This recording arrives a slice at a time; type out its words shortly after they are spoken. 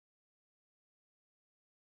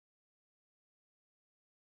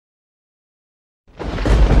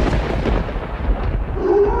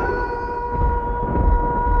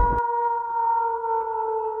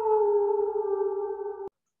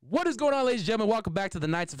What is going on, ladies and gentlemen? Welcome back to the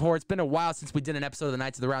Nights of Horror. It's been a while since we did an episode of the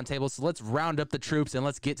Nights of the Round Table, so let's round up the troops and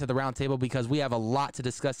let's get to the round table because we have a lot to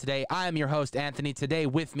discuss today. I am your host, Anthony. Today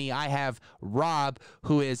with me, I have Rob,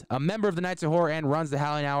 who is a member of the Nights of Horror and runs the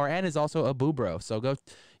Howling Hour and is also a boo bro. So go,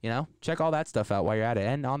 check all that stuff out while you're at it.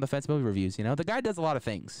 And on the fence movie reviews, the guy does a lot of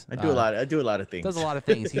things. I do a lot of things. Does a lot of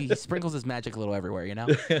things. He sprinkles his magic a little everywhere,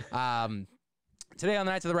 Today on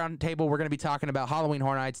the Nights of the Round Table, we're going to be talking about Halloween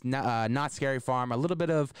Horror Nights, Not Scary Farm, a little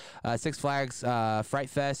bit of Six Flags Fright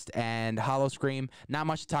Fest, and Howl-O-Scream. Not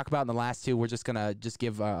much to talk about in the last two. We're just going to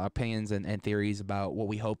give opinions and theories about what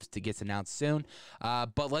we hope to get announced soon.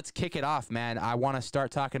 But let's kick it off, man. I want to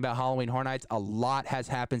start talking about Halloween Horror Nights. A lot has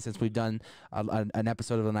happened since we've done an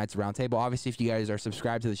episode of the Nights of the Round Table. Obviously, if you guys are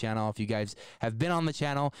subscribed to the channel, if you guys have been on the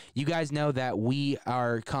channel, you guys know that we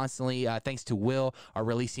are constantly, thanks to Will, are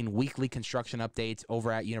releasing weekly construction updates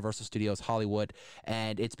over at Universal Studios Hollywood,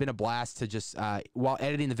 and it's been a blast to just while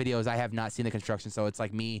editing the videos, I have not seen the construction, so it's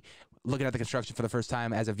like me looking at the construction for the first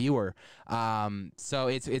time as a viewer. So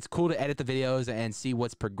it's cool to edit the videos and see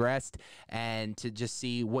what's progressed and to just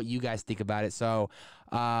see what you guys think about it. So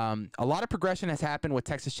a lot of progression has happened with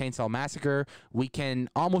Texas Chainsaw Massacre. We can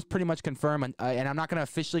almost pretty much confirm, and I'm not going to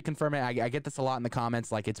officially confirm it. I get this a lot in the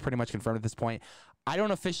comments, like it's pretty much confirmed at this point. I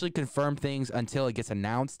don't officially confirm things until it gets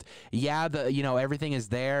announced. Yeah, everything is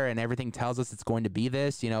there and everything tells us it's going to be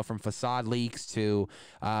this, from facade leaks to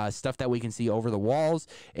stuff that we can see over the walls.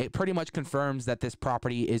 It pretty much confirms that this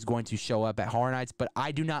property is going to show up at Horror Nights, but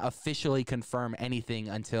I do not officially confirm anything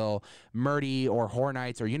until Murdy or Horror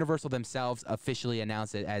Nights or Universal themselves officially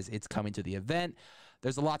announce it as it's coming to the event.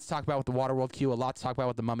 There's a lot to talk about with the Waterworld queue, a lot to talk about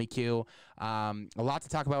with the Mummy queue, a lot to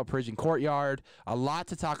talk about with Parisian Courtyard, a lot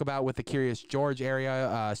to talk about with the Curious George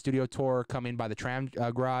area, studio tour coming by the Tram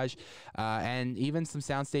Garage, and even some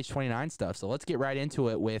Soundstage 29 stuff. So let's get right into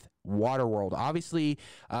it with Waterworld. Obviously,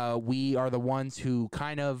 we are the ones who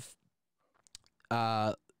kind of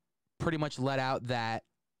pretty much let out that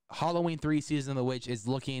Halloween 3 Season of the Witch is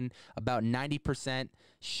looking about 90%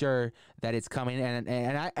 sure that it's coming, and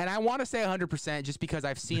I want to say 100% just because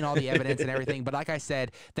I've seen all the evidence and everything. But like I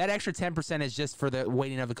said, that extra 10% is just for the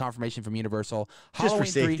waiting of the confirmation from Universal. Halloween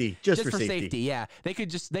just for safety. 3, just for safety. Yeah, they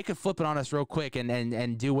could flip it on us real quick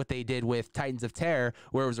and do what they did with Titans of Terror,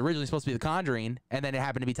 where it was originally supposed to be The Conjuring, and then it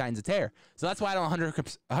happened to be Titans of Terror. So that's why I don't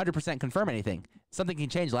 100% confirm anything. Something can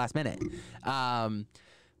change last minute.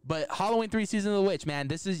 But Halloween 3 Season of the Witch, man,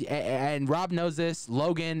 this is, and Rob knows this.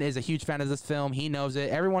 Logan is a huge fan of this film. He knows it.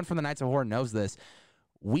 Everyone from the Nights of Horror knows this.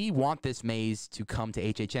 We want this maze to come to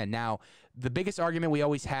HHN. Now, the biggest argument we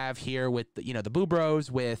always have here with, the Boo Bros,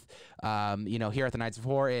 with, here at the Nights of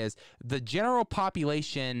Horror is the general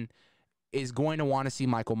population is going to want to see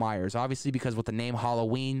Michael Myers. Obviously, because with the name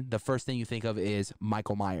Halloween, the first thing you think of is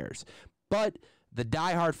Michael Myers. But the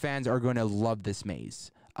diehard fans are going to love this maze.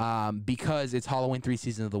 Because it's Halloween 3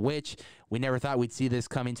 Season of the Witch. We never thought we'd see this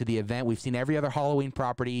coming to the event. We've seen every other Halloween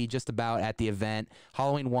property just about at the event.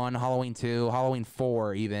 Halloween 1, Halloween 2, Halloween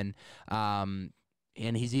 4 even. And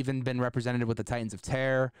he's even been represented with the Titans of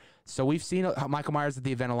Terror. So we've seen Michael Myers at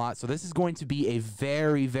the event a lot. So this is going to be a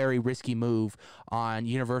very, very risky move on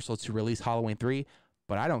Universal to release Halloween 3.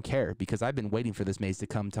 But I don't care because I've been waiting for this maze to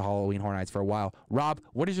come to Halloween Horror Nights for a while. Rob,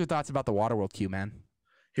 what is your thoughts about the Waterworld queue, man?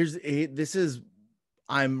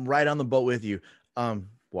 I'm right on the boat with you.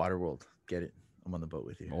 Waterworld, get it? I'm on the boat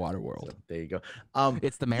with you. Waterworld. So, there you go.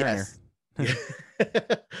 It's the Mariner. Yes.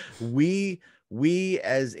 we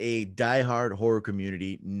as a diehard horror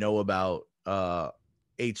community know about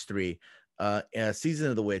H3, Season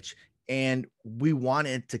of the Witch, and we want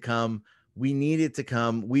it to come. We need it to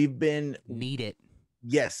come. Need it.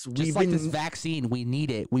 Yes, just like this vaccine, we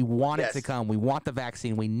need it. We want it to come. We want the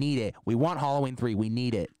vaccine. We need it. We want Halloween 3. We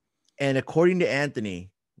need it. And according to Anthony,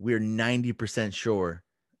 we're 90% sure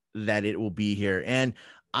that it will be here. And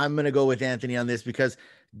I'm going to go with Anthony on this because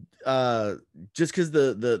just because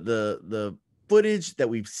the footage that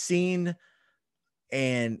we've seen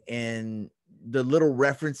and the little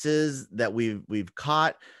references that we've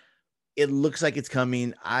caught, it looks like it's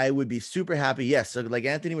coming. I would be super happy. Yes. So like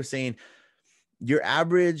Anthony was saying, your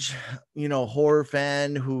average, horror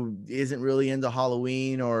fan who isn't really into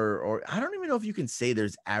Halloween or I don't even know if you can say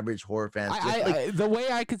there's average horror fans. The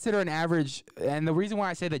way I consider an average, and the reason why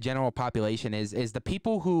I say the general population is the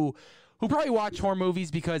people who probably watch horror movies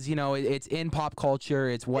because, it's in pop culture,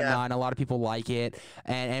 it's whatnot, and a lot of people like it,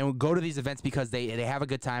 and go to these events because they have a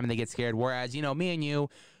good time and they get scared. Whereas, me and you,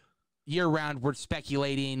 year round we're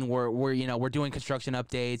speculating, we're doing construction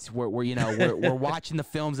updates, we're watching the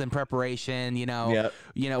films in preparation, Yeah.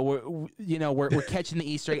 we're catching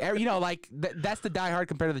the Easter egg, like that's the diehard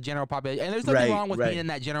compared to the general population, and there's nothing Right. wrong with being in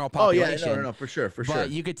that general Oh yeah, population. no, for sure, but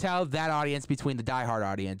you could tell that audience between the diehard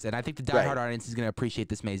audience, and I think the diehard audience is going to appreciate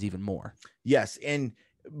this maze even more. Yes, and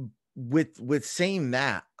with saying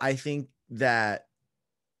that, I think that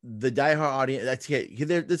the diehard audience,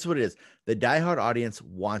 that's what it is. The diehard audience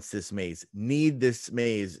wants this maze, need this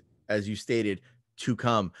maze, as you stated, to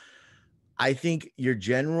come. I think the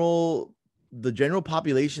general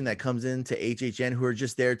population that comes into HHN who are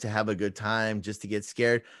just there to have a good time, just to get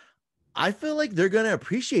scared, I feel like they're going to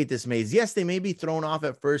appreciate this maze. Yes, they may be thrown off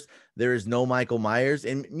at first. There is no Michael Myers,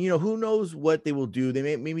 and who knows what they will do. They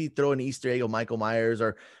may maybe throw an Easter egg of Michael Myers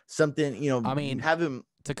or something, I mean, have him.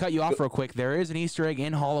 To cut you off real quick, there is an Easter egg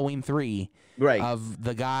in Halloween 3, right, of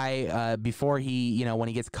the guy before he, when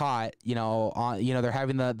he gets caught, they're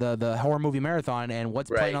having the horror movie marathon, and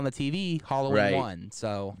what's playing on the TV? Halloween 1.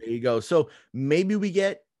 So there you go. So maybe we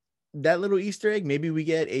get that little Easter egg. Maybe we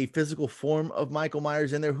get a physical form of Michael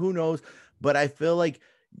Myers in there. Who knows? But I feel like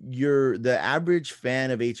the average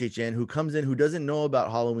fan of HHN who comes in, who doesn't know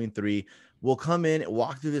about Halloween 3, will come in,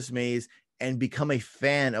 walk through this maze, and become a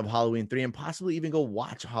fan of Halloween 3 and possibly even go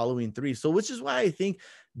watch Halloween 3. So which is why I think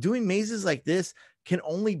doing mazes like this can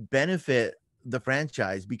only benefit the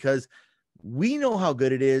franchise, because we know how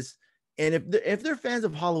good it is. And if they're fans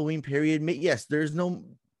of Halloween period, yes, there's no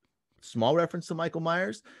small reference to Michael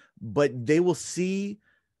Myers, but they will see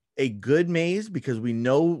a good maze because we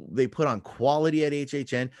know they put on quality at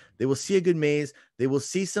HHN. They will see a good maze. They will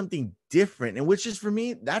see something different. And which is, for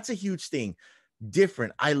me, that's a huge thing.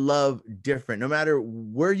 Different. I love different. No matter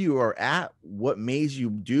where you are at, what maze you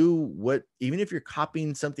do, even if you're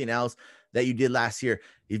copying something else that you did last year,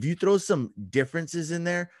 if you throw some differences in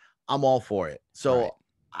there, I'm all for it. So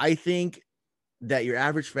I think that your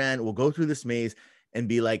average fan will go through this maze and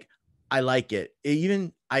be like, I like it.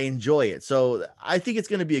 Even I enjoy it. So I think it's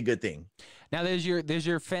going to be a good thing. Now there's your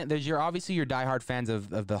obviously your diehard fans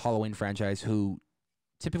of the Halloween franchise who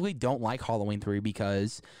typically don't like Halloween 3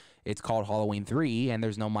 because it's called Halloween 3 and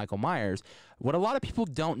there's no Michael Myers. What a lot of people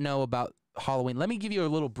don't know about Halloween, let me give you a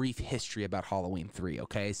little brief history about Halloween 3,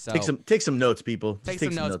 okay? So take some notes, people. Take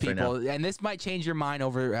some notes, people. Right, and this might change your mind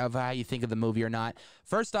of how you think of the movie or not.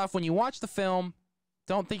 First off, when you watch the film,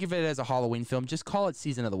 don't think of it as a Halloween film. Just call it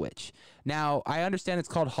Season of the Witch. Now, I understand it's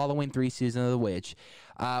called Halloween 3 Season of the Witch.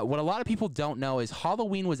 What a lot of people don't know is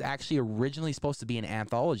Halloween was actually originally supposed to be an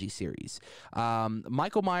anthology series.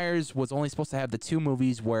 Michael Myers was only supposed to have the 2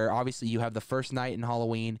 movies where obviously you have the first night in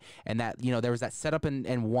Halloween and that, there was that setup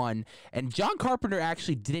in 1. And John Carpenter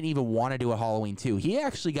actually didn't even want to do a Halloween 2. He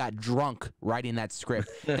actually got drunk writing that script.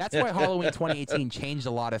 That's why Halloween 2018 changed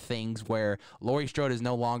a lot of things where Laurie Strode is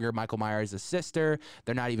no longer Michael Myers' sister.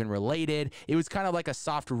 They're not even related. It was kind of like a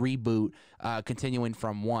soft reboot continuing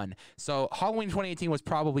from 1. So Halloween 2018 was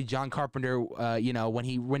probably John Carpenter, when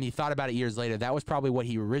he thought about it years later, that was probably what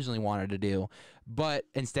he originally wanted to do. But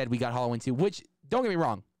instead we got Halloween 2, which, don't get me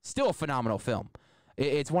wrong, still a phenomenal film.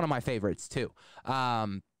 It's one of my favorites too.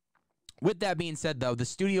 With that being said, though, the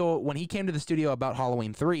studio, when he came to the studio about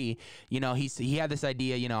Halloween 3, he had this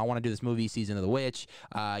idea, I want to do this movie, Season of the Witch.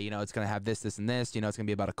 It's going to have this, and this. It's going to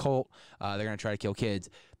be about a cult. They're going to try to kill kids.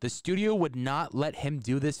 The studio would not let him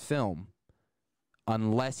do this film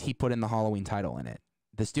unless he put in the Halloween title in it.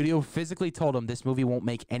 The studio physically told him this movie won't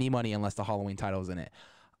make any money unless the Halloween title is in it.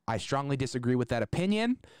 I strongly disagree with that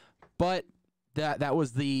opinion, but that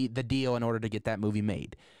was the deal in order to get that movie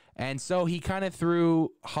made. And so he kind of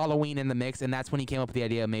threw Halloween in the mix, and that's when he came up with the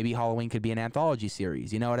idea maybe Halloween could be an anthology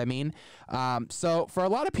series. You know what I mean? So for a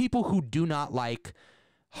lot of people who do not like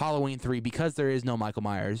Halloween 3 because there is no Michael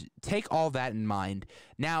Myers, take all that in mind.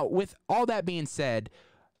 Now, with all that being said,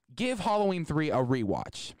 give Halloween 3 a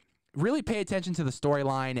rewatch. Really pay attention to the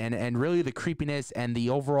storyline and really the creepiness and the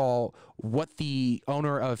overall what the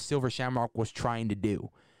owner of Silver Shamrock was trying to do.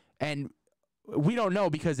 And we don't know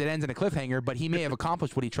because it ends in a cliffhanger, but he may have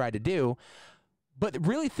accomplished what he tried to do. But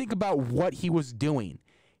really think about what he was doing.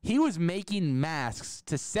 He was making masks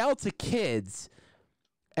to sell to kids,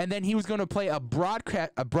 and then he was going to play a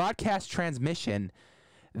broadcast transmission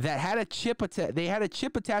that had a chip they had a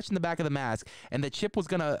chip attached in the back of the mask, and the chip was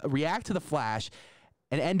going to react to the flash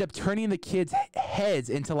and end up turning the kids' heads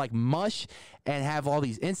into like mush and have all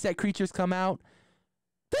these insect creatures come out.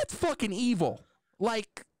 That's fucking evil.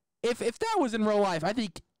 Like, if that was in real life, I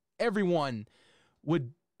think everyone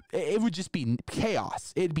would just be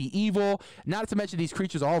chaos. It'd be evil. Not to mention these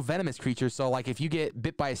creatures are all venomous creatures. So like if you get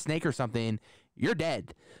bit by a snake or something, you're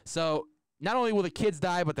dead. So not only will the kids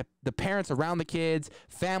die, but the parents around the kids,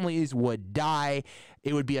 families would die.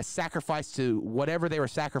 It would be a sacrifice to whatever they were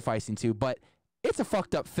sacrificing to. But it's a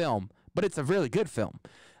fucked up film, but it's a really good film.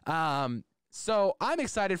 So I'm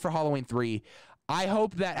excited for Halloween 3. I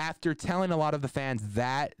hope that after telling a lot of the fans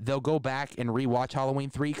that, they'll go back and rewatch Halloween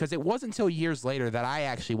 3, because it wasn't until years later that I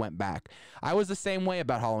actually went back. I was the same way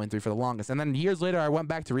about Halloween 3 for the longest. And then years later, I went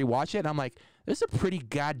back to rewatch it, and I'm like, this is a pretty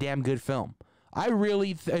goddamn good film. I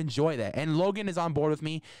really enjoy that. And Logan is on board with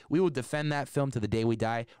me. We will defend that film to the day we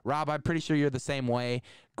die. Rob, I'm pretty sure you're the same way.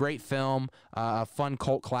 Great film, a fun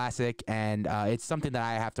cult classic, and it's something that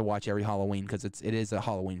I have to watch every Halloween because it is a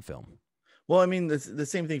Halloween film. Well, I mean, the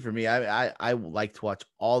same thing for me. I like to watch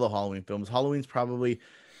all the Halloween films. Halloween's probably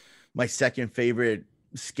my second favorite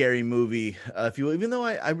scary movie, if you will, even though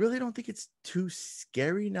I really don't think it's too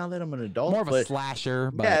scary now that I'm an adult. More of a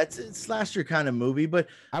slasher. But yeah, it's slasher kind of movie, but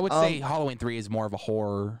I would say Halloween 3 is more of a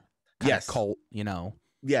horror kind of cult, you know.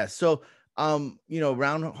 Yeah, so you know,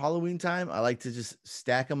 around Halloween time, I like to just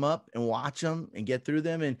stack them up and watch them and get through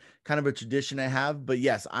them, and kind of a tradition I have. But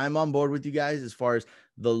yes, I'm on board with you guys as far as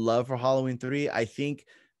the love for Halloween 3. I think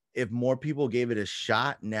if more people gave it a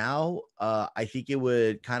shot now, I think it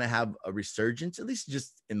would kind of have a resurgence, at least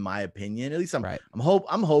just in my opinion. At least I'm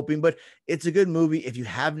hoping, but it's a good movie. If you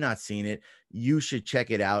have not seen it, you should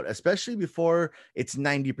check it out, especially before it's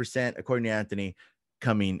 90%, according to Anthony,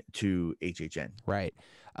 coming to HHN. Right.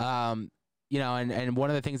 You know, and one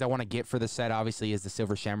of the things I want to get for the set, obviously, is the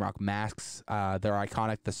Silver Shamrock masks. They're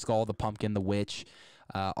iconic. The skull, the pumpkin, the witch.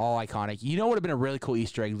 All iconic. You know what would have been a really cool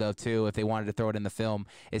Easter egg, though, too, if they wanted to throw it in the film,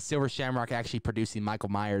 is Silver Shamrock actually producing Michael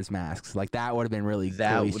Myers masks. Like, that would have been really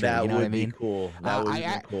cool Easter egg, you know what I mean? Cool. That would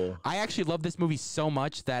have been cool. I actually love this movie so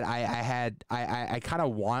much that I kind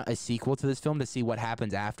of want a sequel to this film to see what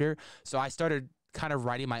happens after. So I started kind of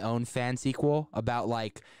writing my own fan sequel about,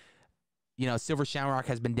 like, you know, Silver Shamrock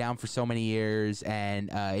has been down for so many years, and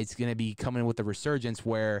it's going to be coming with a resurgence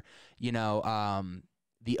where, you know,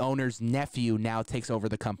 the owner's nephew now takes over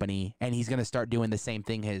the company, and he's going to start doing the same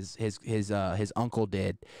thing his uncle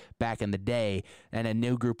did back in the day. And a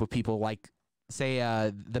new group of people, like, say,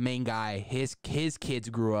 the main guy, his kids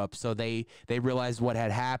grew up, so they realized what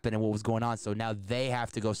had happened and what was going on. So now they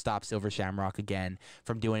have to go stop Silver Shamrock again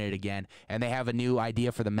from doing it again. And they have a new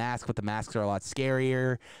idea for the mask, but the masks are a lot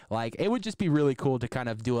scarier. Like, it would just be really cool to kind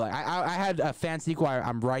of do it. I had a fan sequel.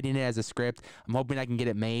 I'm writing it as a script. I'm hoping I can get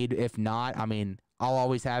it made. If not, I mean, I'll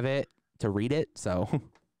always have it to read it. So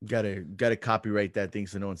gotta copyright that thing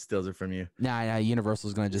so no one steals it from you. Nah,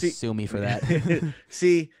 Universal's gonna just sue me for that.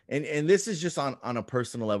 See, and this is just on a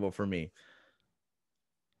personal level for me.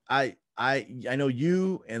 I know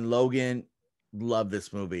you and Logan love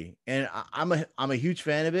this movie, and I'm a huge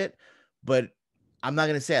fan of it, but I'm not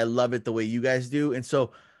gonna say I love it the way you guys do. And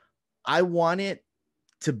so I want it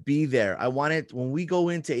to be there. I want it when we go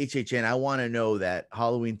into HHN. I want to know that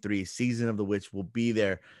Halloween 3 Season of the Witch will be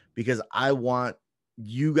there, because I want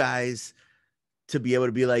you guys to be able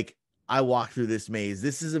to be like, I walked through this maze.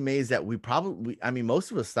 This is a maze that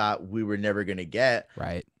most of us thought we were never going to get.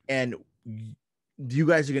 Right. And you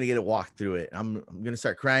guys are going to get to walk through it. I'm going to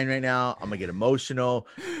start crying right now. I'm going to get emotional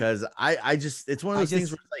because it's one of those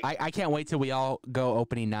things where it's like, I can't wait till we all go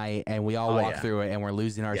opening night and we all walk through it and we're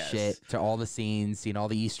losing our shit to all the scenes, seeing all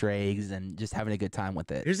the Easter eggs and just having a good time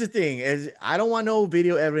with it. Here's the thing is I don't want no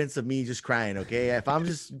video evidence of me just crying. Okay. If I'm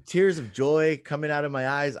just tears of joy coming out of my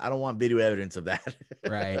eyes, I don't want video evidence of that.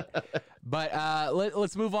 Right. But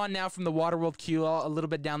let's move on now from the Waterworld queue a little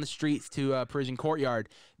bit down the streets to Parisian Courtyard.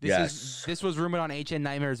 This was rumored on HN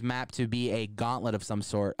Nightmare's map to be a gauntlet of some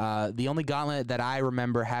sort. The only gauntlet that I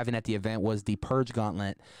remember having at the event was the Purge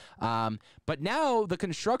Gauntlet. But now the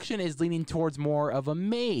construction is leaning towards more of a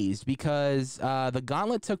maze because the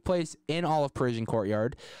gauntlet took place in all of Parisian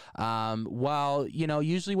Courtyard. While, you know,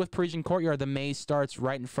 usually with Parisian Courtyard, the maze starts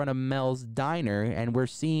right in front of Mel's Diner, and we're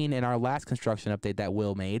seeing in our last construction update that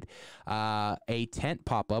Will made a tent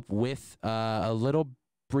pop up with a little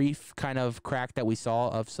brief kind of crack that we saw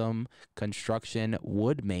of some construction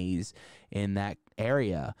wood maze in that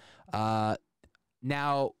area.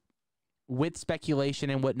 Now, with speculation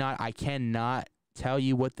and whatnot, I cannot tell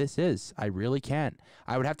you what this is. I really can't.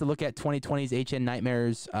 I would have to look at 2020's HN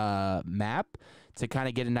Nightmares map to kind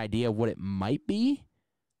of get an idea of what it might be.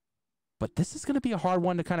 But this is going to be a hard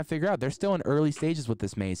one to kind of figure out. They're still in early stages with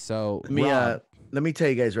this maze. So let me tell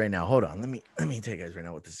you guys right now. Hold on. Let me tell you guys right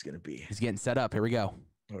now what this is going to be. He's getting set up. Here we go.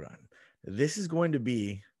 Hold on. This is going to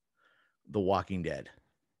be The Walking Dead.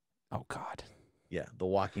 Oh God. Yeah, The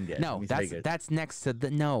Walking Dead. No, that's next to the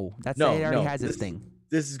it already has its thing.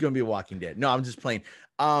 This is going to be Walking Dead. No, I'm just playing.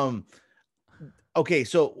 Okay,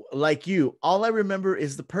 so like you, all I remember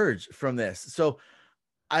is the Purge from this. So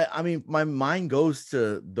I mean, my mind goes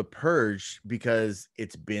to the Purge because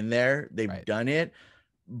it's been there, they've Right. done it,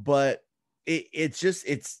 but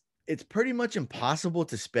it's pretty much impossible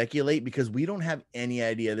to speculate because we don't have any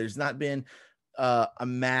idea. There's not been a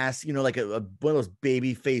mask, like a one of those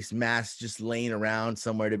baby face masks just laying around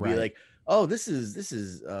somewhere to be Right. like, oh, this is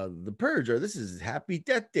the Purge, or this is Happy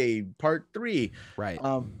Death Day Part 3. Right.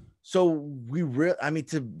 So I mean,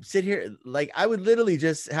 to sit here, like, I would literally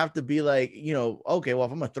just have to be like, okay, well,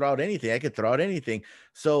 if I'm gonna throw out anything, I could throw out anything.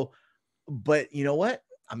 So, but you know what?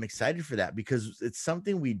 I'm excited for that because it's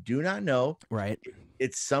something we do not know. Right.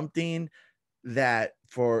 It's something that,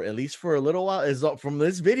 for at least for a little while, is from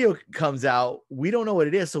this video comes out, we don't know what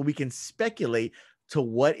it is, so we can speculate to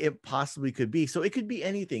what it possibly could be. So it could be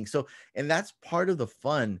anything. So, and that's part of the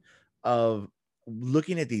fun of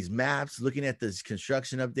looking at these maps, looking at these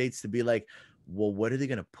construction updates, to be like, well, what are they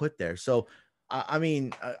going to put there? So I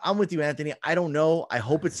mean, I'm with you, Anthony. I don't know. I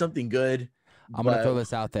hope it's something good, I'm gonna but throw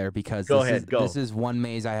this out there because go this is ahead, go. this is one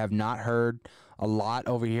maze I have not heard a lot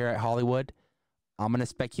over here at Hollywood. I'm gonna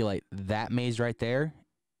speculate that maze right there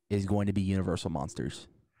is going to be Universal Monsters.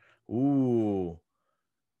 Ooh,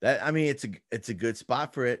 that, I mean, it's a good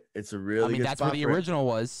spot for it. It's a really good That's where spot the for it. original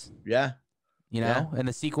was. Yeah. And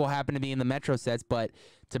the sequel happened to be in the Metro sets, but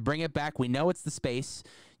to bring it back, we know it's the space.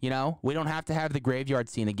 We don't have to have the graveyard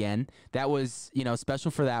scene again. That was,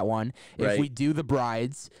 special for that one. Right. If we do the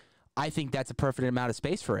brides, I think that's a perfect amount of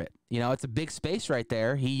space for it. It's a big space right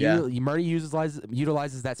there. Murray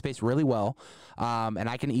utilizes that space really well, and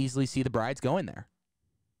I can easily see the brides going there.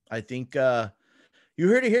 I think you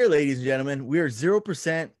heard it here, ladies and gentlemen. We are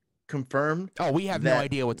 0% confirmed. Oh, we have no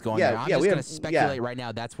idea what's going there. I'm just going to speculate right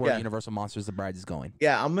now. That's where Universal Monsters the Brides is going.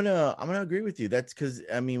 Yeah, I'm gonna agree with you. That's because,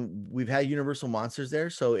 I mean, we've had Universal Monsters there,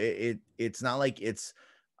 so it's not like it's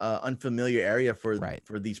unfamiliar area for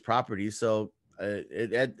these properties. So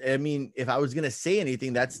I mean, if I was gonna say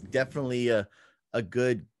anything, that's definitely a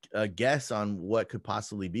good guess on what could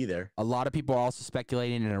possibly be there. A lot of people are also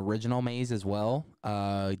speculating an original maze as well,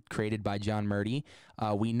 created by John Murdy.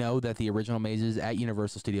 We know that the original mazes at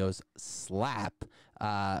Universal Studios slap.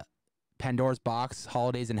 Pandora's Box,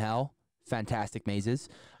 Holidays in Hell, fantastic mazes.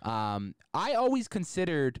 I always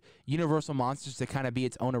considered Universal Monsters to kind of be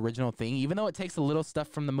its own original thing, even though it takes a little stuff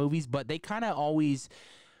from the movies, but they kind of always...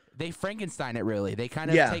 They Frankenstein it, really. They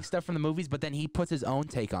kind of take stuff from the movies, but then he puts his own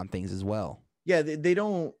take on things as well. Yeah, they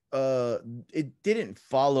don't it didn't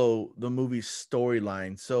follow the movie's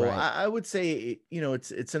storyline. So I would say,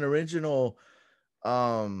 it's an original,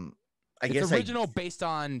 it's original based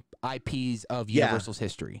on IPs of Universal's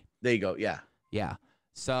history. There you go. Yeah. Yeah.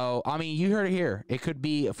 So, I mean, you heard it here. It could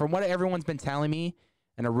be, from what everyone's been telling me,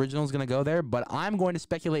 an original is going to go there, but I'm going to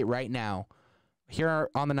speculate right now here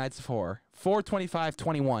on the Nights of Horror,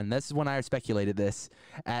 4/25/21. This is when I speculated this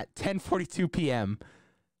at 10:42 p.m.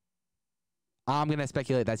 I'm going to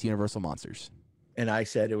speculate that's Universal Monsters. And I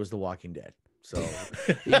said it was The Walking Dead. So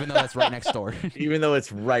even though that's right next door. Even though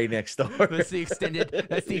it's right next door. That's the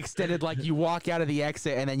extended, like, you walk out of the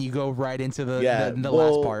exit and then you go right into the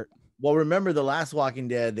last part. Well, remember the last Walking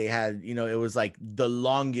Dead, they had, it was like the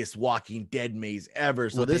longest Walking Dead maze ever.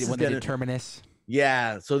 So this is gonna Terminus.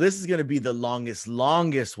 Yeah, so this is gonna be the longest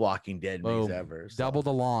Walking Dead maze ever. So. Double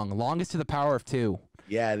the longest to the power of 2.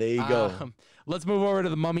 Yeah, there you go. Let's move over to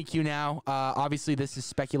the Mummy Queue now. Obviously, this is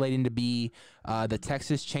speculating to be the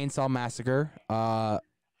Texas Chainsaw Massacre.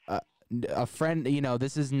 A friend,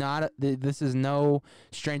 this is no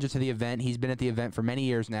stranger to the event. He's been at the event for many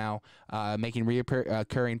years now, making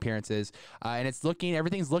recurring appearances. And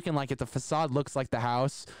everything's looking like it. The facade looks like the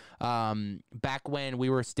house. Back when we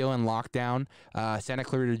were still in lockdown, Santa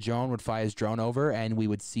Clarita Joan would fly his drone over, and we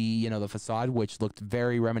would see, the facade, which looked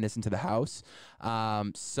very reminiscent to the house.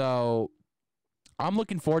 So I'm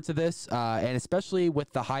looking forward to this, and especially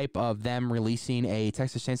with the hype of them releasing a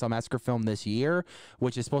Texas Chainsaw Massacre film this year,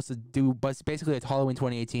 which is supposed to do, but basically it's Halloween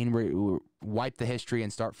 2018, wipe the history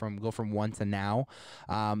and go from 1 to now.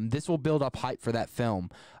 This will build up hype for that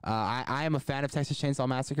film. I am a fan of Texas Chainsaw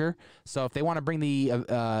Massacre, so if they want to bring the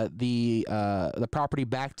property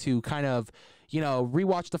back to kind of,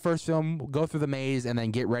 rewatch the first film, go through the maze, and then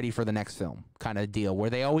get ready for the next film kind of deal, where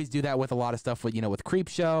they always do that with a lot of stuff with, with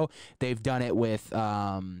Creepshow. They've done it with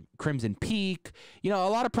Crimson Peak. A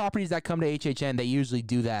lot of properties that come to HHN, they usually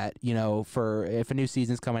do that, for if a new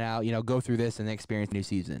season's coming out, go through this and experience a new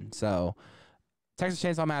season. So Texas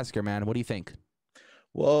Chainsaw Massacre, man, what do you think?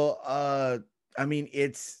 Well, I mean,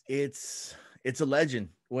 it's a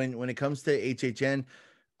legend when it comes to HHN.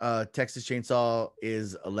 Texas Chainsaw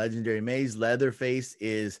is a legendary maze. Leatherface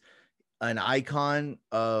is an icon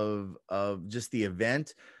of just the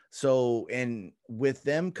event. So, and with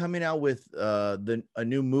them coming out with a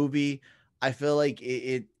new movie, I feel like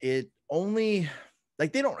it only,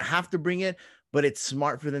 like, they don't have to bring it, but it's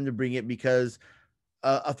smart for them to bring it because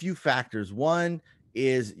a few factors. One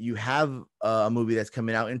is you have a movie that's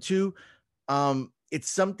coming out, and two, it's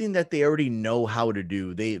something that they already know how to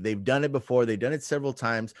do. They've done it before. They've done it several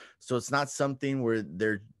times, so it's not something where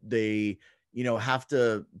they have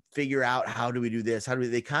to figure out, how do we do this? How do we?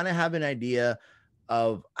 They kind of have an idea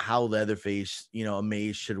of how Leatherface, a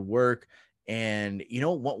maze should work. And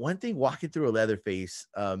one thing walking through a Leatherface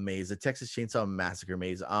maze, the Texas Chainsaw Massacre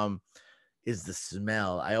maze, is the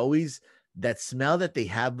smell. I always, that smell that they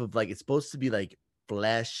have of, like, it's supposed to be like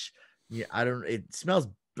flesh. Yeah, I don't. It smells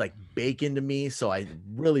like bacon to me, so I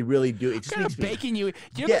really, really do. It just What kind makes of me. bacon you?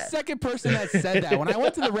 You're Yeah. the second person that said that. When I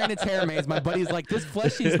went to the Random Terror maze, my buddy's like, "This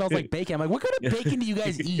fleshy smells like bacon." I'm like, "What kind of bacon do you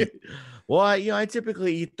guys eat?" Well, I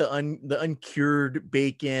typically eat the uncured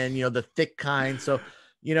bacon, the thick kind. So,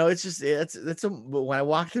 it's just but when I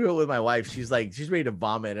walk through it with my wife, she's ready to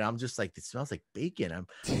vomit, and I'm just like, it smells like bacon.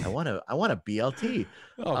 I want a BLT.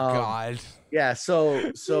 Oh Um, God. yeah. So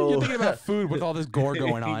You're thinking about food with all this gore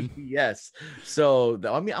going on. Yes. So,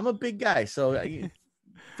 I mean, I'm a big guy, so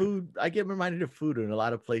food, I get reminded of food in a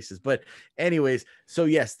lot of places. But anyways, so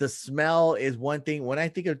yes, the smell is one thing. When I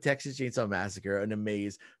think of Texas Chainsaw Massacre and a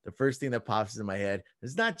maze, the first thing that pops in my head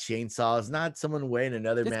is not chainsaws, not someone weighing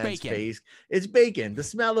another man's bacon. face. It's bacon. The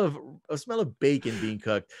smell of bacon being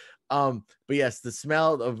cooked. But yes, the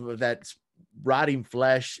smell of that rotting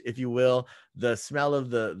flesh, if you will, the smell of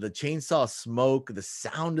the chainsaw smoke, the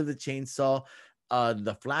sound of the chainsaw,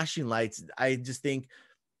 the flashing lights. I just think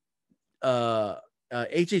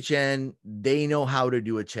HHN, they know how to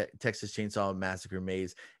do a Texas Chainsaw Massacre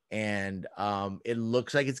maze, and it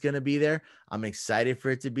looks like it's going to be there. I'm excited for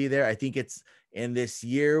it to be there. I think it's in this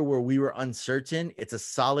year where we were uncertain. It's a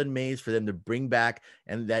solid maze for them to bring back,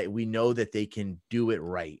 and that we know that they can do it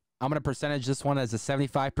right. I'm going to percentage this one as a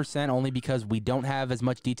 75% only because we don't have as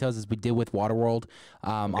much details as we did with Waterworld.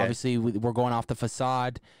 Obviously, we're going off the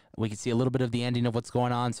facade. We can see a little bit of the ending of what's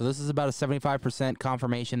going on. So this is about a 75%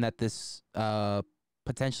 confirmation that this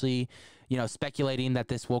potentially, speculating that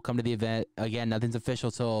this will come to the event. Again, nothing's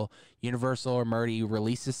official till Universal or Murdy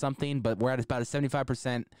releases something, but we're at about a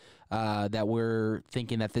 75% that we're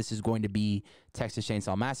thinking that this is going to be Texas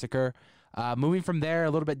Chainsaw Massacre. Moving from there a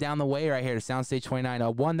little bit down the way right here to Soundstage 29,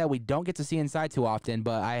 one that we don't get to see inside too often,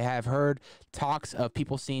 but I have heard talks of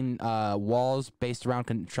people seeing walls based around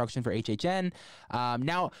construction for HHN.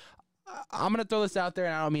 Now, I'm going to throw this out there,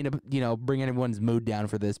 and I don't mean to, bring anyone's mood down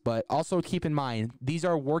for this, but also keep in mind, these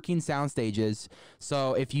are working sound stages,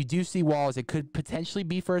 so if you do see walls, it could potentially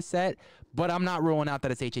be for a set, but I'm not ruling out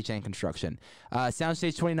that it's HHN construction.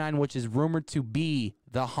 Soundstage 29, which is rumored to be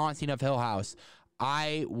the Haunting of Hill House.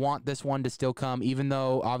 I want this one to still come, even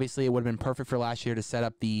though obviously it would have been perfect for last year to set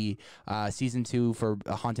up the season 2 for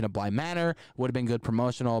Haunting of Bly Manor. Would have been good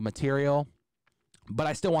promotional material. But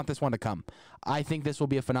I still want this one to come. I think this will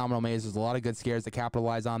be a phenomenal maze. There's a lot of good scares to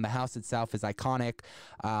capitalize on. The house itself is iconic,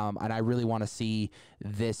 and I really want to see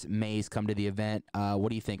this maze come to the event. What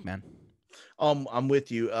do you think, man? I'm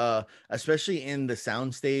with you. Especially in the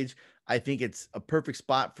soundstage, I think it's a perfect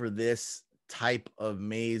spot for this type of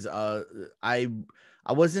maze. I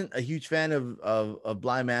wasn't a huge fan of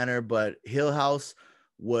Bly Manor, but Hill House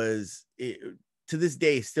was, to this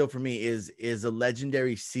day, still for me is a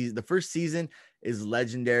legendary season. The first season is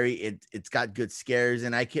legendary. It's got good scares,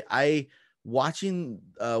 and I watching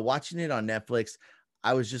it on Netflix,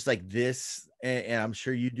 I was just like this, and I'm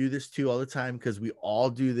sure you do this too all the time, because we all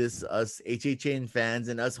do this, us HHN fans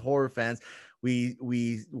and us horror fans.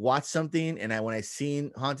 We watch something, and when I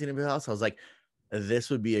seen Haunting of Hill House, I was like, this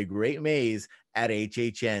would be a great maze at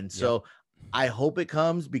HHN. Yep. So I hope it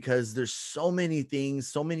comes, because there's so many things,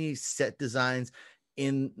 so many set designs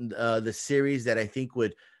in the series that I think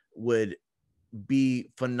would be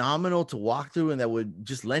phenomenal to walk through, and that would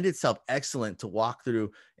just lend itself excellent to walk through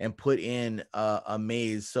and put in a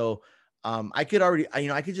maze. So I could already,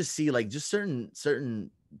 I could just see like just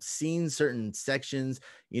certain scenes, certain sections,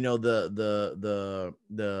 the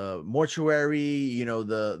mortuary,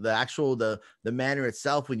 the actual the manor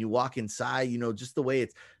itself, when you walk inside, just the way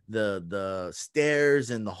it's the stairs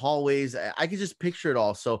and the hallways. I could just picture it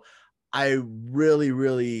all. So I really,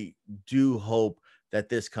 really do hope that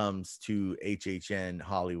this comes to HHN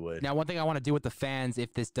Hollywood. Now, one thing I want to do with the fans,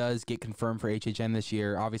 if this does get confirmed for HHN this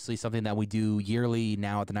year, obviously something that we do yearly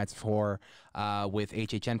now at the Nights of Horror with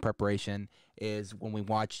HHN preparation is when we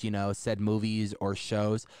watch, said movies or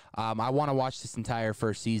shows. I want to watch this entire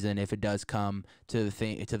first season if it does come to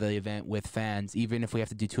the event with fans. Even if we have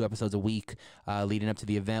to do 2 episodes a week leading up to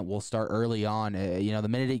the event, we'll start early on.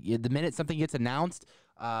 The minute something gets announced,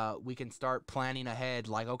 we can start planning ahead.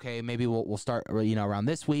 Like, okay, maybe we'll start, around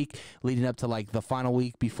this week, leading up to like the final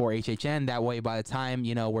week before HHN. That way, by the time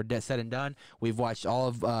we're said and done, we've watched all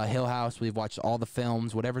of Hill House, we've watched all the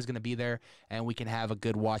films, whatever's going to be there, and we can have a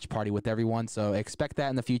good watch party with everyone. So expect that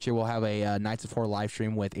in the future. We'll have a Nights of Horror live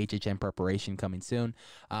stream with HHN preparation coming soon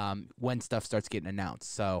when stuff starts getting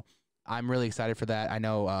announced. So I'm really excited for that. I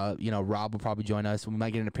know, Rob will probably join us. We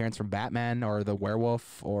might get an appearance from Batman or the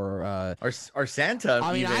Werewolf or Santa.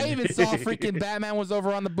 I mean, I even saw freaking Batman was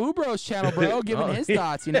over on the Boo Bros channel, bro, giving his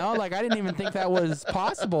thoughts. Like I didn't even think that was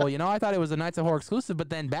possible. I thought it was a Nights of Horror exclusive, but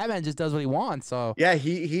then Batman just does what he wants. So yeah,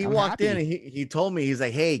 he walked in and he told me, he's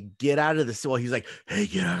like, hey, get out of the seat. Well, he's like, hey,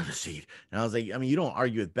 get out of the seat. And I was like, I mean, you don't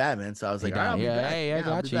argue with Batman, so I was like, hey, I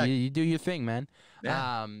got you. You do your thing, man.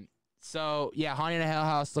 Yeah. So, yeah, Haunting a Hell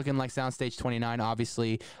House looking like Soundstage 29,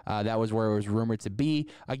 obviously. That was where it was rumored to be.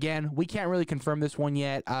 Again, we can't really confirm this one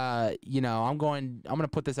yet. I'm going to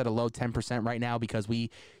put this at a low 10% right now because we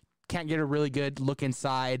can't get a really good look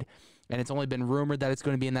inside, and it's only been rumored that it's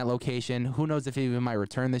going to be in that location. Who knows if it even might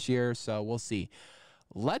return this year, so we'll see.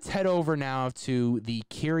 Let's head over now to the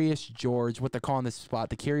Curious George, what they're calling this spot,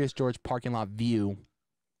 the Curious George parking lot view.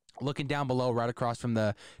 Looking down below, right across from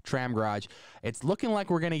the tram garage, it's looking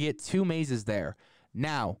like we're going to get 2 mazes there.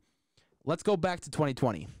 Now, let's go back to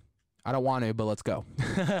 2020. I don't want to, but let's go.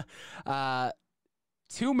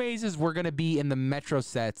 2 mazes were going to be in the metro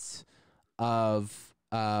sets of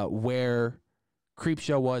where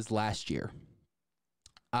Creepshow was last year.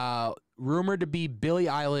 Rumored to be Billie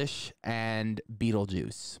Eilish and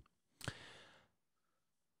Beetlejuice.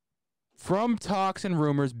 From talks and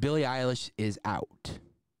rumors, Billie Eilish is out.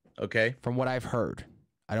 Okay. From what I've heard.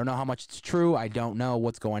 I don't know how much it's true. I don't know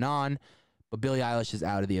what's going on, but Billie Eilish is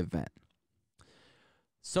out of the event.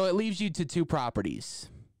 So it leaves you to 2 properties.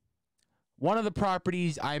 One of the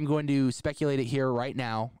properties, I'm going to speculate it here right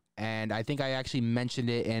now, and I think I actually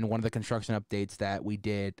mentioned it in one of the construction updates that we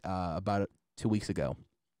did about 2 weeks ago.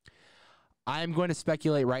 I'm going to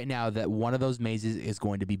speculate right now that one of those mazes is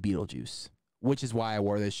going to be Beetlejuice, which is why I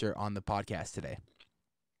wore this shirt on the podcast today.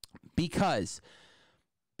 Because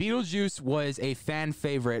Beetlejuice was a fan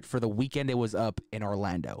favorite for the weekend it was up in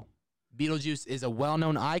Orlando. Beetlejuice is a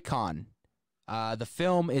well-known icon. The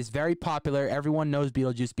film is very popular. Everyone knows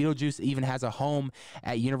Beetlejuice. Beetlejuice even has a home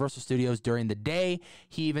at Universal Studios during the day.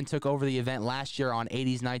 He even took over the event last year on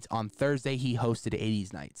 80s Nights. On Thursday, he hosted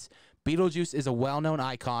 80s Nights. Beetlejuice is a well-known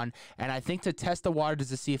icon, and I think to test the waters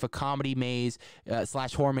to see if a comedy maze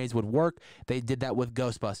 / horror maze would work, they did that with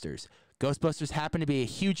Ghostbusters. Ghostbusters happened to be a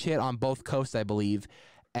huge hit on both coasts, I believe.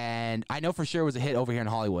 And I know for sure it was a hit over here in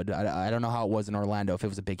Hollywood. I don't know how it was in Orlando if it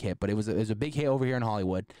was a big hit, but it was a big hit over here in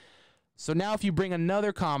Hollywood. So now if you bring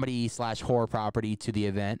another comedy / horror property to the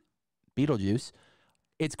event, Beetlejuice,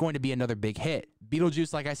 it's going to be another big hit.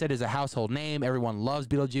 Beetlejuice, like I said, is a household name. Everyone loves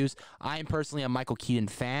Beetlejuice. I am personally a Michael Keaton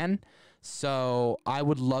fan, so I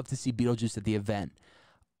would love to see Beetlejuice at the event.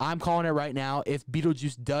 I'm calling it right now. If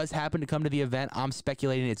Beetlejuice does happen to come to the event, I'm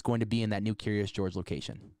speculating it's going to be in that new Curious George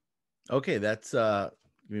location. Okay, that's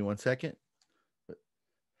give me 1 second.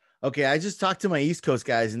 Okay, I just talked to my East Coast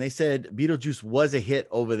guys, and they said Beetlejuice was a hit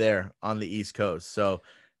over there on the East Coast. So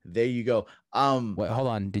there you go. Wait, hold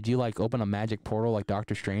on. Did you open a magic portal like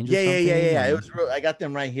Doctor Strange? Yeah. It was real, I got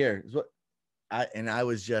them right here. I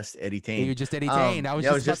was just entertained. You just entertained. I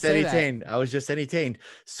was just entertained. I was just entertained.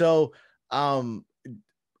 So,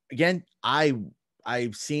 again,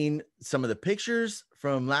 I've seen some of the pictures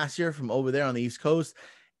from last year from over there on the East Coast,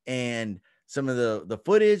 and some of the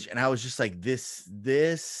footage, and I was just like, this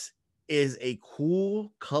is a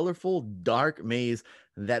cool, colorful, dark maze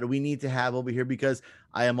that we need to have over here, because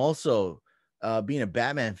I am also being a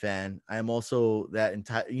Batman fan. I am also that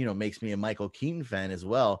entire, makes me a Michael Keaton fan as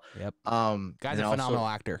well. Yep. Guy's a phenomenal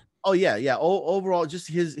actor. Oh yeah. Overall, just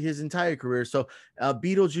his entire career. So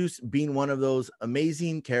Beetlejuice being one of those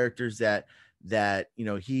amazing characters that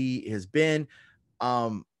he has been.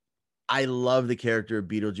 I love the character of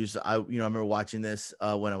Beetlejuice. I remember watching this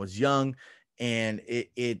when I was young, and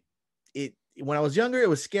it when I was younger, it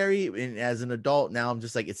was scary, and as an adult now, I'm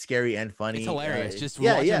just like, it's scary and funny. It's hilarious. Just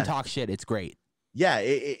watch him talk shit. It's great. Yeah,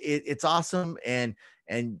 it's awesome, and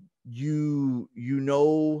you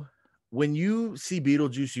know when you see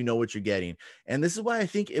Beetlejuice, you know what you're getting. And this is why I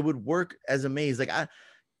think it would work as a maze. Like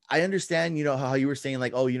I understand, you know, how you were saying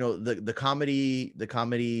like, oh, you know, the comedy,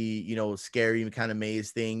 you know, scary kind of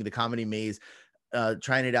maze thing, the comedy maze,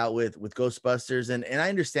 trying it out with Ghostbusters. And I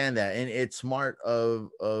understand that. And it's smart of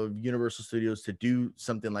Universal Studios to do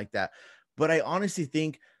something like that. But I honestly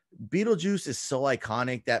think Beetlejuice is so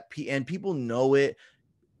iconic that and people know it.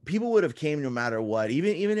 People would have came no matter what,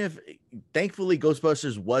 even if thankfully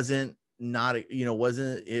Ghostbusters wasn't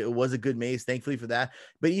it was a good maze, thankfully for that.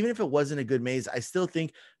 But even if it wasn't a good maze, I still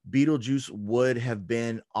think Beetlejuice would have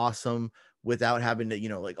been awesome without having to, you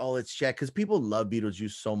know, like, oh, let's check, because people love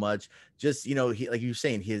Beetlejuice so much. Just, you know, he, like you're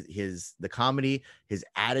saying, the comedy, his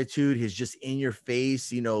attitude, his just in your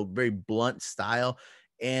face, you know, very blunt style,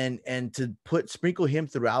 and to sprinkle him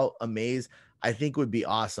throughout a maze, I think would be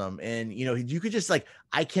awesome. And, you know, you could just like,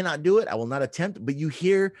 I cannot do it, I will not attempt, but you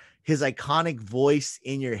hear his iconic voice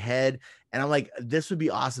in your head. And I'm like, this would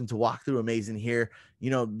be awesome to walk through a maze and hear,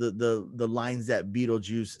 you know, the lines that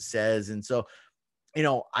Beetlejuice says. And so, you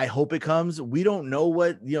know, I hope it comes. We don't know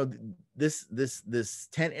what, you know, this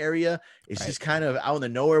tent area is just kind of out in the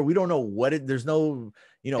nowhere. We don't know what there's no,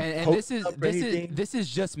 you know, and this is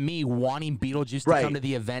just me wanting Beetlejuice to come to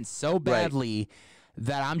the event so badly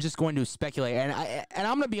that I'm just going to speculate. And I'm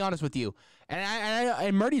going to be honest with you.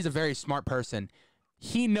 And Murdy's a very smart person.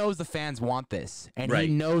 He knows the fans want this, and he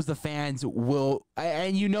knows the fans will,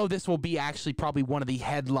 and you know this will be actually probably one of the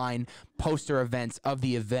headline poster events of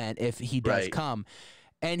the event if he does come.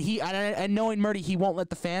 And and knowing Murdy, he won't let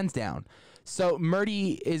the fans down. So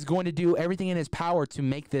Murdy is going to do everything in his power to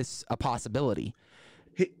make this a possibility.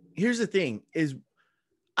 Here's the thing: is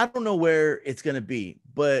I don't know where it's going to be,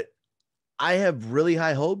 but I have really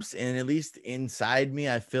high hopes, and at least inside me,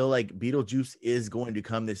 I feel like Beetlejuice is going to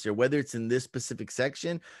come this year, whether it's in this specific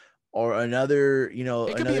section or another, you know,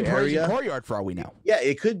 it could be in Persian Courtyard for all we know. Yeah,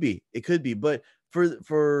 it could be. But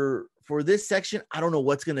for this section, I don't know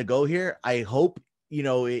what's going to go here. I hope, you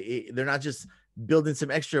know, they're not just building some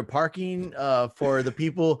extra parking for the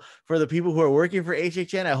people who are working for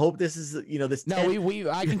HHN. I hope this is, you know, this. No,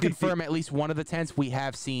 I can confirm at least one of the tents we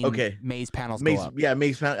have seen. Maze panels go up. Yeah,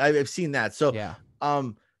 maze panel. I've seen that. So yeah.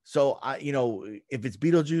 So I, you know, if it's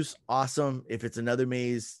Beetlejuice, awesome. If it's another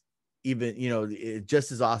maze, even, you know,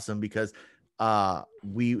 just as awesome, because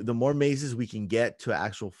the more mazes we can get to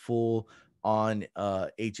actual full on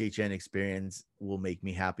HHN experience will make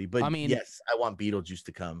me happy. But I mean, yes, I want Beetlejuice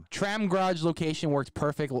to come. Tram Garage location worked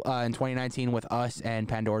perfect in 2019 with us and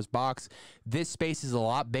Pandora's Box. This space is a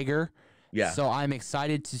lot bigger. Yeah. So I'm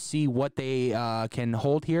excited to see what they can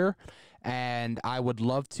hold here. And I would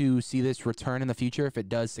love to see this return in the future if it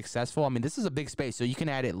does successful. I mean, this is a big space, so you can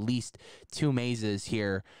add at least 2 mazes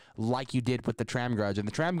here like you did with the Tram Garage. And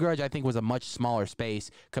the Tram Garage, I think, was a much smaller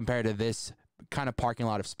space compared to this kind of parking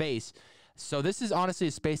lot of space. So this is honestly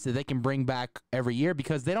a space that they can bring back every year,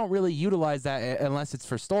 because they don't really utilize that unless it's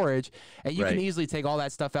for storage. And you can easily take all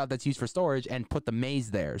that stuff out that's used for storage and put the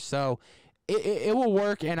maze there. So it will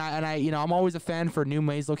work. And I you know, I'm always a fan for new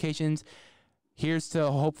maze locations. Here's to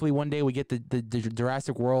hopefully one day we get the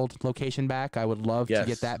Jurassic World location back. I would love to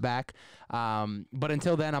get that back. But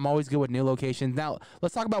until then, I'm always good with new locations. Now,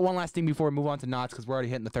 let's talk about one last thing before we move on to Knott's, because we're already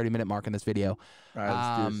hitting the 30-minute mark in this video. All right,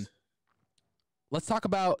 let's do this. Let's talk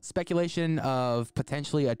about speculation of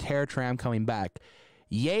potentially a Terror Tram coming back.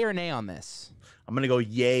 Yay or nay on this? I'm gonna go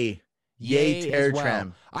yay. Yay, Terror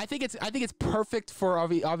Tram. I think it's perfect for,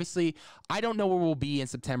 obviously, I don't know where we'll be in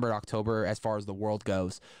September, October as far as the world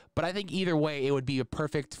goes, but I think either way it would be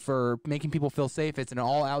perfect for making people feel safe. It's an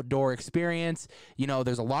all outdoor experience. You know,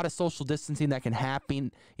 there's a lot of social distancing that can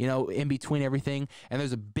happen, you know, in between everything, and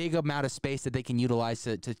there's a big amount of space that they can utilize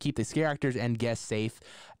to keep the scare actors and guests safe.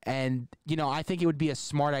 And, you know, I think it would be a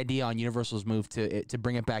smart idea on Universal's move to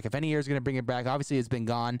bring it back. If any year is going to bring it back, obviously it's been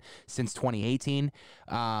gone since 2018.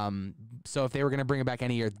 So if they were going to bring it back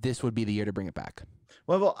any year, this would be the year to bring it back.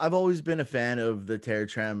 Well, I've always been a fan of the Terror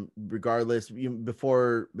Tram, regardless,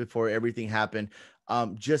 before everything happened,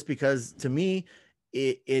 just because to me,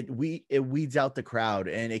 it weeds out the crowd,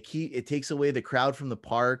 and it takes away the crowd from the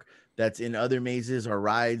park that's in other mazes or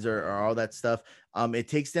rides or all that stuff. It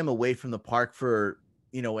takes them away from the park for,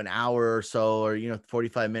 you know, an hour or so, or, you know,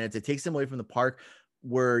 45 minutes. It takes them away from the park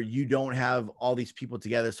where you don't have all these people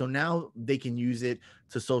together. So now they can use it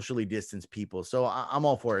to socially distance people. So I'm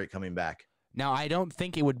all for it coming back. Now, I don't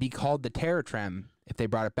think it would be called the Terror Tram if they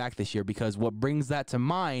brought it back this year, because what brings that to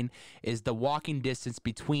mind is the walking distance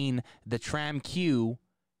between the tram queue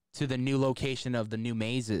to the new location of the new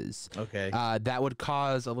mazes. Okay. That would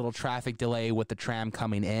cause a little traffic delay with the tram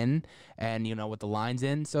coming in and, you know, with the lines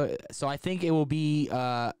in. So I think it will be,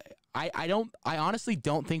 I honestly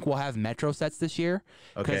don't think we'll have metro sets this year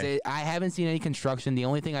because Okay. I haven't seen any construction. The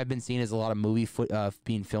only thing I've been seeing is a lot of movie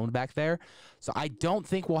being filmed back there. So I don't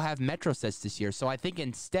think we'll have metro sets this year. So I think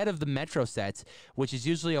instead of the metro sets, which is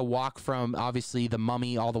usually a walk from obviously the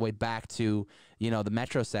Mummy all the way back to, the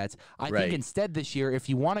metro sets, I think Right. instead this year, if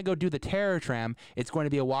you want to go do the Terror Tram, it's going to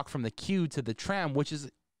be a walk from the queue to the tram, which is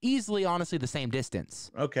easily, honestly, the same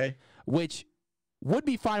distance, Okay. which would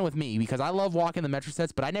be fine with me because I love walking the metro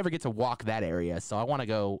sets, but I never get to walk that area. So I want to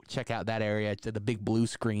go check out that area to the big blue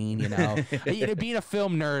screen, Being a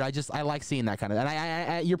film nerd, I like seeing that kind of, and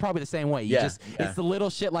I you're probably the same way. Yeah. It's the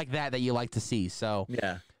little shit like that you like to see. So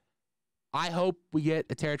Yeah. I hope we get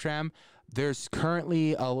a Terror Tram. There's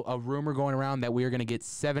currently a rumor going around that we are going to get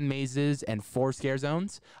 7 mazes and 4 scare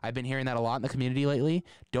zones. I've been hearing that a lot in the community lately.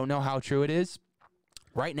 Don't know how true it is.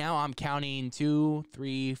 Right now, I'm counting 2,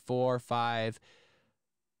 3, 4, 5,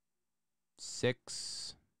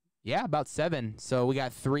 6, about 7. So we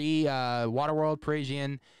got 3 Waterworld,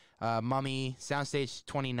 Parisian, Mummy, Soundstage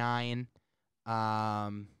 29,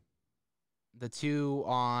 the 2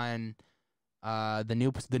 on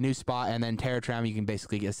the new spot, and then Terror Tram. You can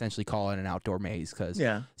basically essentially call it an outdoor maze.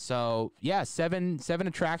 Yeah. So 7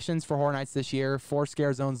 attractions for Horror Nights this year. 4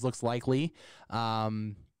 scare zones looks likely.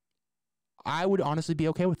 I would honestly be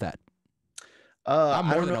okay with that. I'm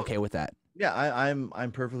more than okay with that. Yeah,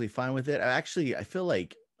 I'm perfectly fine with it. I feel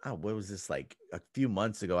like, what was this, like a few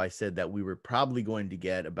months ago? I said that we were probably going to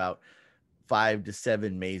get about 5 to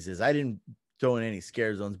 7 mazes. I didn't throw in any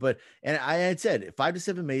scare zones, and I had said 5 to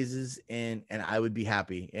 7 mazes, and I would be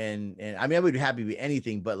happy. And I mean, I would be happy with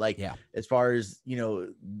anything, but as far as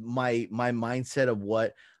my mindset of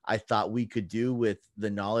what I thought we could do with the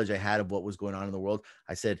knowledge I had of what was going on in the world,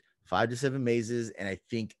 I said 5 to 7 mazes, and I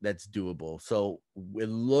think that's doable. So it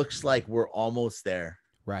looks like we're almost there.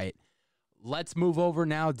 Right. Let's move over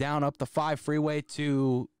now down up the 5 freeway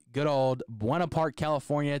to good old Buena Park,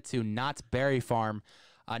 California, to Knott's Berry Farm,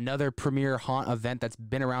 another premier haunt event that's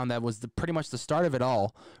been around. That was pretty much the start of it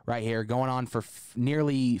all right here, going on for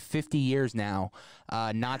nearly 50 years now.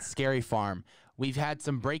 Knott's Scary Farm. We've had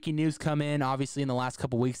some breaking news come in, obviously, in the last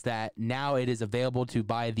couple weeks that now it is available to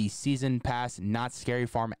buy the Season Pass Knott's Scary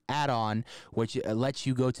Farm add-on, which lets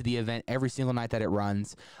you go to the event every single night that it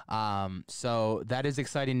runs. So that is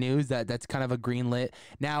exciting news. That's kind of a green lit.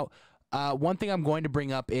 Now, one thing I'm going to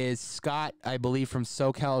bring up is Scott, I believe, from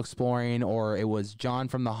SoCal Exploring, or it was John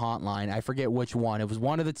from the Hauntline. I forget which one. It was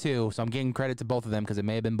one of the two, so I'm giving credit to both of them because it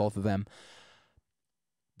may have been both of them.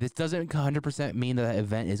 This doesn't 100% mean that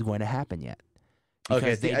event is going to happen yet.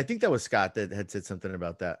 Okay, I think that was Scott that had said something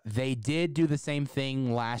about that. They did do the same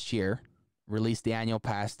thing last year, release the annual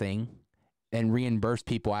pass thing, and reimburse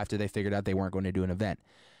people after they figured out they weren't going to do an event.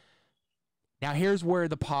 Now, here's where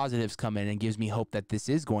the positives come in and gives me hope that this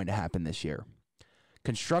is going to happen this year.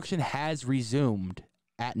 Construction has resumed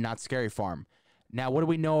at Knott's Scary Farm. Now, what do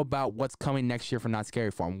we know about what's coming next year for Knott's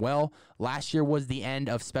Scary Farm? Well, last year was the end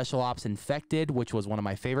of Special Ops Infected, which was one of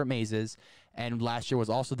my favorite mazes, and last year was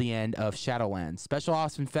also the end of Shadowlands. Special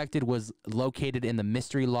Ops Infected was located in the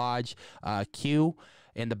Mystery Lodge queue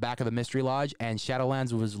in the back of the Mystery Lodge, and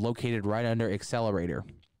Shadowlands was located right under Accelerator.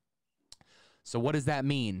 So what does that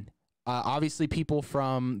mean? Obviously, people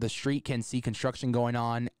from the street can see construction going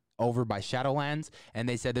on over by Shadowlands, and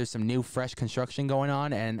they said there's some new, fresh construction going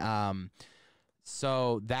on, and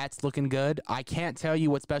so that's looking good. I can't tell you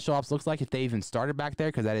what Special Ops looks like if they even started back there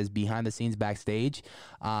because that is behind the scenes backstage.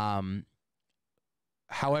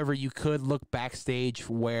 However, you could look backstage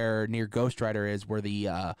where near Ghost Rider is, where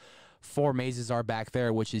the 4 mazes are back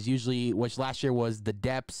there, which last year was the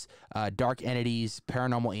Depths, Dark Entities,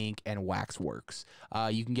 Paranormal Inc., and Waxworks.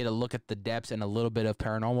 You can get a look at the Depths and a little bit of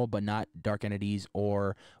Paranormal, but not Dark Entities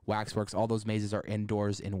or Waxworks. All those mazes are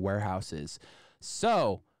indoors in warehouses.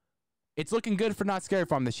 So it's looking good for Knott's Scary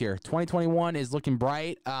Farm this year. 2021 is looking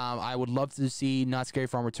bright. I would love to see Knott's Scary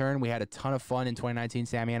Farm return. We had a ton of fun in 2019,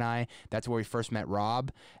 Sammy and I. That's where we first met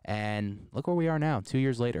Rob. And look where we are now, 2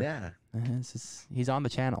 years later. Yeah. He's on the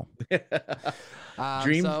channel.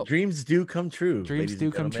 Dreams do come true. Dreams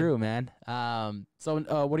do come true, man.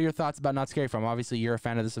 So what are your thoughts about Knott's Scary Farm? Obviously, you're a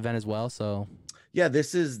fan of this event as well. So yeah,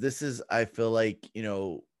 this is I feel like,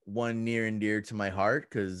 one near and dear to my heart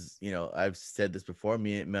because I've said this before.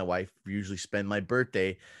 Me and my wife usually spend my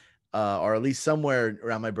birthday or at least somewhere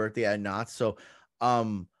around my birthday at Knott's. So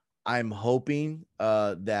I'm hoping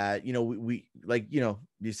that we like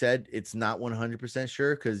you said it's not 100%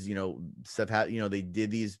 sure because stuff they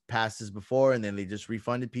did these passes before and then they just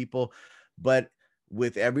refunded people, but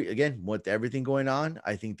with everything going on,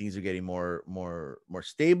 I think things are getting more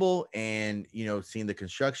stable, and seeing the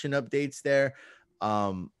construction updates there,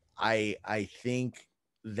 I think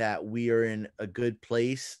that we are in a good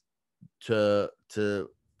place to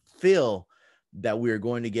feel that we are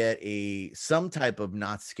going to get some type of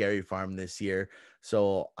Not Scary Farm this year.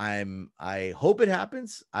 So I hope it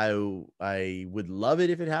happens. I would love it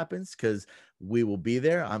if it happens, because we will be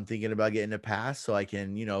there. I'm thinking about getting a pass so I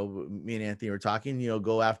can, me and Anthony were talking,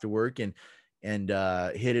 go after work and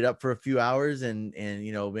hit it up for a few hours and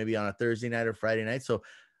maybe on a Thursday night or Friday night. So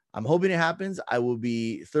I'm hoping it happens. I will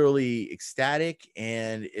be thoroughly ecstatic,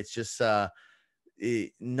 and it's just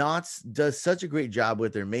Knott's does such a great job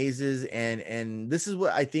with their mazes, and this is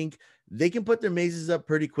what I think. They can put their mazes up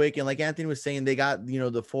pretty quick, and like Anthony was saying, they got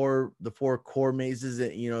the four core mazes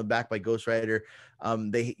that backed by Ghost Rider.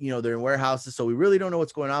 They they're in warehouses, so we really don't know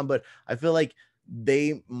what's going on, but I feel like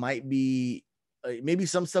they might be maybe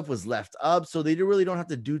some stuff was left up, so they really don't have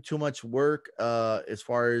to do too much work as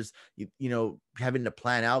far as having to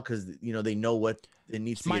plan out, because they know what it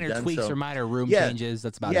needs Just to minor get done. tweaks or minor room changes.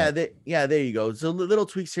 That's about it. There you go. So little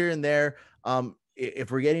tweaks here and there.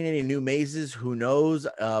 If we're getting any new mazes, who knows?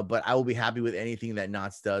 But I will be happy with anything that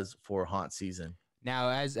Knott's does for haunt season. Now,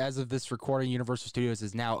 as of this recording, Universal Studios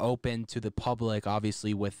is now open to the public,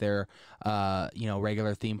 obviously, with their,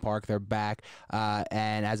 regular theme park. They're back.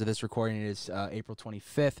 And as of this recording, it is April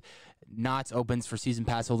 25th. Knott's opens for season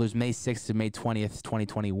pass holders May 6th to May 20th,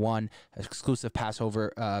 2021. Exclusive pass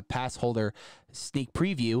holder sneak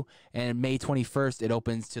preview. And May 21st, it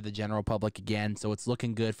opens to the general public again. So it's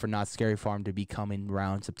looking good for Knott's Scary Farm to be coming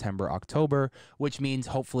around September, October, which means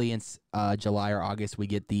hopefully in July or August we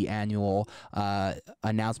get the annual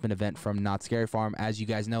announcement event from Knott's Scary Farm. As you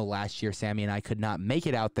guys know, last year Sammy and I could not make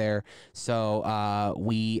it out there, so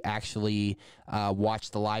we actually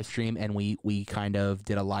watched the live stream, and we kind of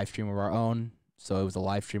did a live stream of our own. So it was a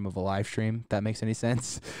live stream of a live stream, if that makes any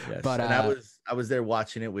sense. Yes. But and I was there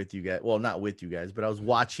watching it with you guys. Well, not with you guys, but I was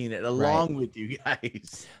watching it along with you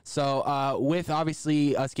guys. So with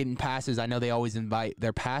obviously us getting passes, I know they always invite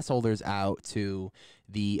their pass holders out to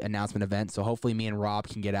the announcement event. So hopefully me and Rob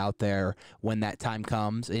can get out there when that time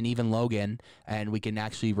comes, and even Logan, and we can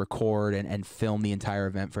actually record and film the entire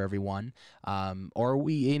event for everyone. Or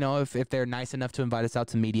we, if they're nice enough to invite us out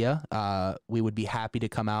to media, we would be happy to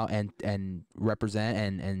come out and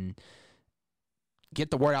represent and get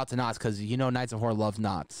the word out to Knott's, because Nights of Horror loves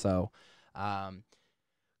Knott's. So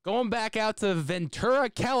going back out to Ventura,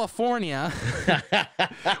 California.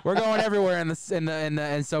 We're going everywhere in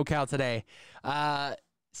SoCal today.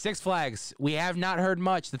 Six Flags. We have not heard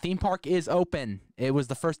much. The theme park is open. It was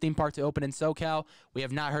the first theme park to open in SoCal. We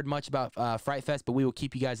have not heard much about Fright Fest, but we will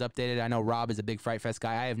keep you guys updated. I know Rob is a big Fright Fest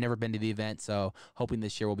guy. I have never been to the event, so hoping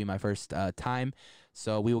this year will be my first time.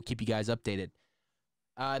 So we will keep you guys updated.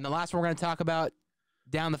 And the last one we're going to talk about,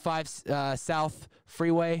 down the 5 South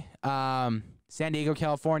Freeway, San Diego,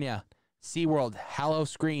 California. SeaWorld,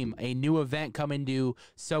 Howl-O-Scream, a new event coming to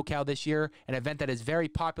SoCal this year, an event that is very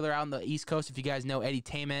popular out on the East Coast. If you guys know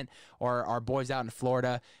Edutainment or our boys out in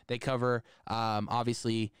Florida, they cover,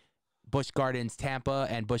 obviously, Busch Gardens Tampa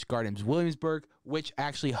and Busch Gardens Williamsburg, which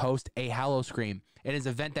actually host a Howl-O-Scream. It is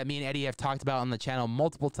an event that me and Eddie have talked about on the channel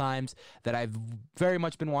multiple times, that I've very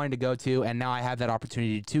much been wanting to go to, and now I have that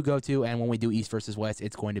opportunity to go to, and when we do East versus West,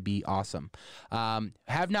 it's going to be awesome.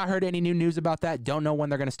 Have not heard any new news about that. Don't know when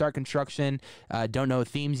they're going to start construction. Don't know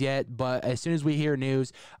themes yet, but as soon as we hear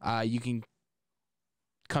news, you can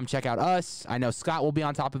come check out us. I know Scott will be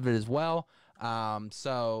on top of it as well.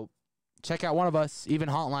 So check out one of us. Even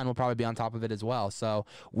Hotline will probably be on top of it as well. So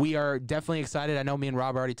we are definitely excited. I know me and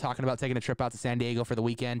Rob are already talking about taking a trip out to San Diego for the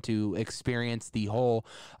weekend to experience the whole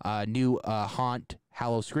new haunt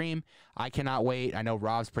Howl-O-Scream. I cannot wait. I know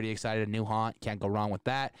Rob's pretty excited. A new haunt. Can't go wrong with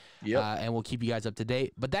that. Yep. And we'll keep you guys up to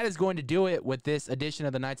date. But that is going to do it with this edition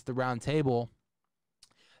of the Knights of the Round Table.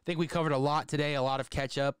 I think we covered a lot today, a lot of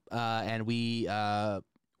catch up, and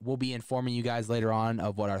we'll be informing you guys later on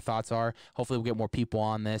of what our thoughts are. Hopefully we'll get more people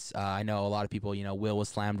on this. I know a lot of people, Will was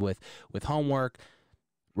slammed with homework.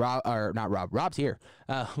 Rob's here.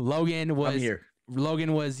 Logan was, I'm here.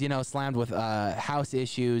 Logan was, slammed with house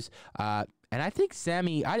issues. And I think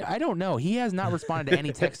Sammy, I don't know. He has not responded to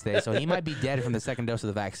any text today, so he might be dead from the second dose of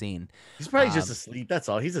the vaccine. He's probably just asleep. That's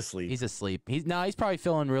all. He's asleep. He's asleep. He's probably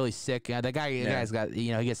feeling really sick. The guy's got, he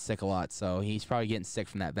gets sick a lot, so he's probably getting sick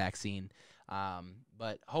from that vaccine.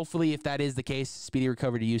 But hopefully, if that is the case, speedy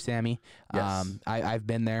recovery to you, Sammy. Yes. I've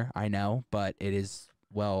been there, I know, but it is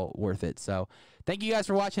well worth it. So thank you guys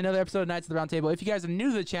for watching another episode of Knights of the Round Table. If you guys are new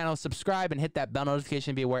to the channel, subscribe and hit that bell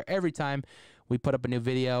notification to be aware every time we put up a new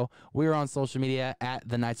video. We are on social media at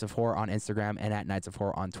The Knights of Horror on Instagram and at Knights of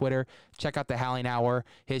Horror on Twitter. Check out The Howling Hour.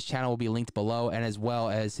 His channel will be linked below, and as well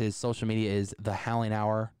as his social media is The Howling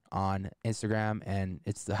Hour on Instagram, and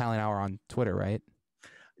it's the Howling Hour on Twitter, right?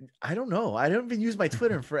 I don't know. I don't even use my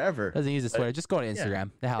Twitter in forever. Doesn't use his Twitter. Just go to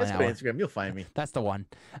Instagram. The Howling Just go Hour. to Instagram. You'll find me. That's the one.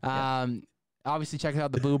 Yeah. Obviously, check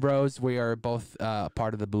out the Boo Bros. We are both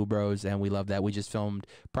part of the Boo Bros, and we love that. We just filmed,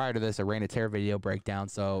 prior to this, a Reign of Terror video breakdown,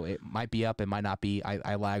 so it might be up, it might not be.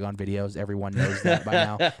 I lag on videos. Everyone knows that by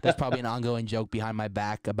now. There's probably an ongoing joke behind my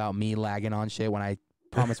back about me lagging on shit when I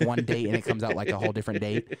promise one date and it comes out like a whole different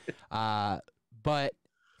date. But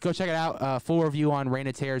go check it out. Full review on Reign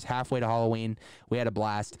of Terror's halfway to Halloween. We had a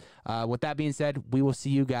blast. With that being said, we will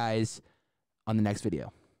see you guys on the next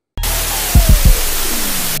video.